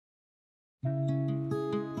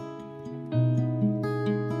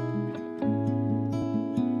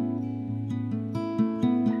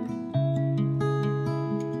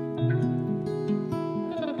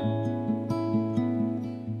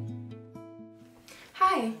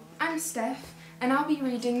Hi, I'm Steph, and I'll be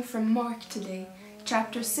reading from Mark today,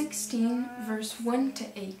 chapter 16, verse 1 to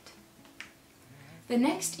 8. The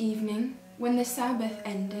next evening, when the Sabbath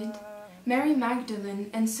ended, Mary Magdalene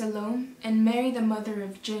and Salome and Mary the mother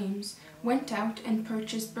of James went out and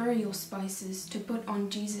purchased burial spices to put on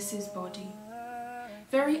Jesus' body.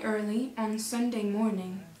 Very early on Sunday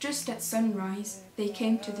morning, just at sunrise, they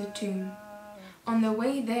came to the tomb. On the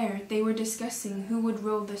way there, they were discussing who would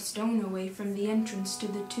roll the stone away from the entrance to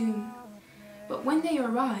the tomb. But when they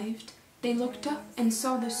arrived, they looked up and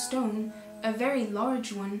saw the stone, a very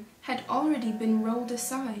large one, had already been rolled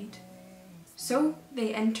aside. So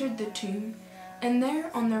they entered the tomb, and there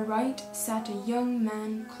on the right sat a young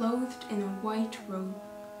man clothed in a white robe.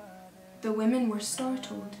 The women were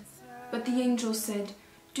startled, but the angel said,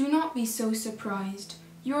 "Do not be so surprised.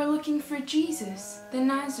 You are looking for Jesus, the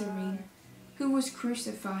Nazarene, who was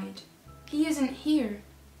crucified. He isn't here.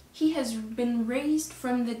 He has been raised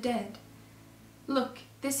from the dead. Look,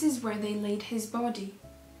 this is where they laid his body.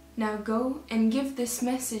 Now go and give this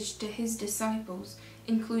message to his disciples,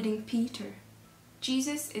 including Peter.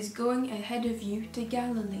 Jesus is going ahead of you to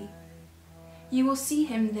Galilee. You will see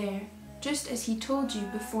him there, just as he told you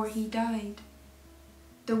before he died."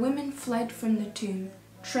 The women fled from the tomb,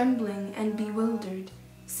 trembling and bewildered,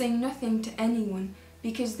 saying nothing to anyone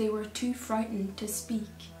because they were too frightened to speak.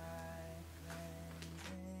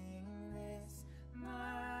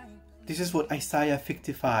 This is what Isaiah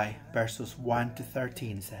 55 verses 1 to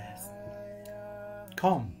 13 says.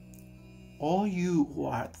 Come, all you who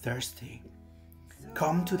are thirsty,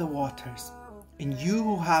 come to the waters, and you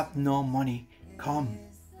who have no money, come,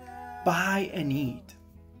 buy and eat.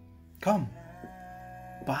 Come,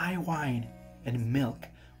 buy wine and milk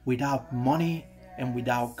without money and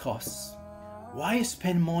without cost. Why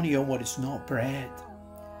spend money on what is not bread,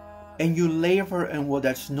 and you labor on what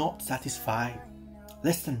does not satisfy?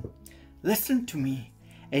 Listen to me,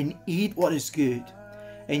 and eat what is good,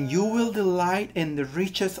 and you will delight in the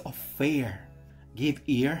riches of fare. Give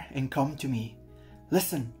ear and come to me.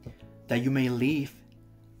 Listen, that you may live.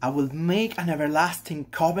 I will make an everlasting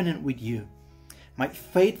covenant with you, my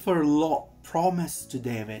faithful law promised to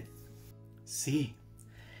David. See,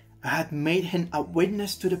 I had made him a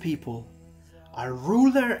witness to the people, a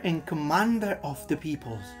ruler and commander of the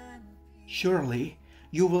peoples. Surely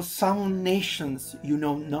you will summon nations you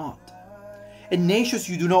know not, and nations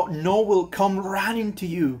you do not know will come running to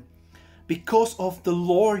you, because of the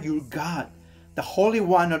Lord your God, the Holy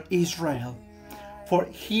One of Israel. For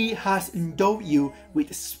he has endowed you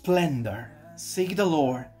with splendor. Seek the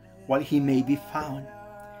Lord while he may be found.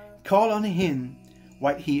 Call on him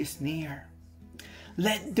while he is near.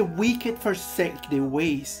 Let the wicked forsake their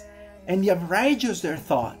ways, and the unrighteous their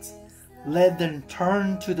thoughts. Let them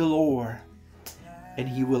turn to the Lord, and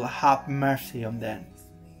he will have mercy on them,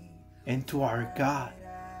 and to our God,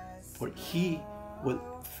 for he will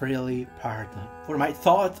freely pardon. For my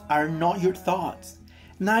thoughts are not your thoughts,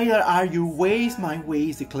 neither are your ways my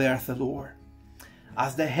ways, declares the Lord.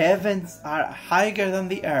 As the heavens are higher than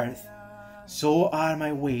the earth, so are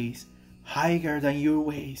my ways higher than your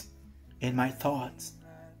ways, and my thoughts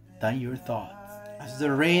than your thoughts. As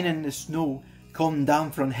the rain and the snow come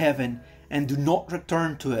down from heaven and do not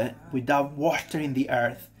return to it without watering the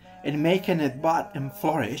earth and making it bud and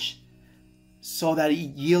flourish, so that it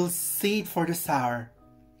yields seed for the sower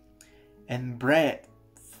and bread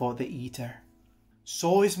for the eater,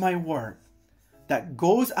 so is my word that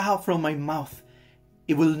goes out from my mouth.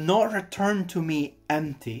 It will not return to me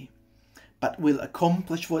empty, but will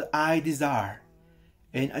accomplish what I desire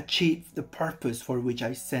and achieve the purpose for which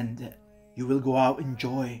I send it. You will go out in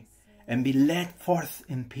joy and be led forth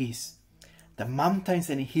in peace. The mountains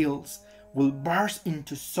and hills will burst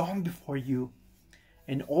into song before you,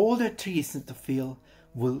 and all the trees in the field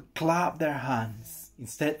will clap their hands.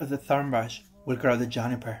 Instead of the thornbush will grow the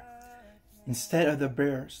juniper. Instead of the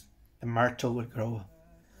briars, the myrtle will grow.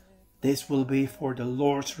 This will be for the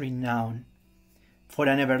Lord's renown, for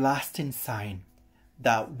an everlasting sign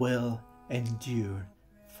that will endure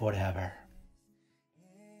forever.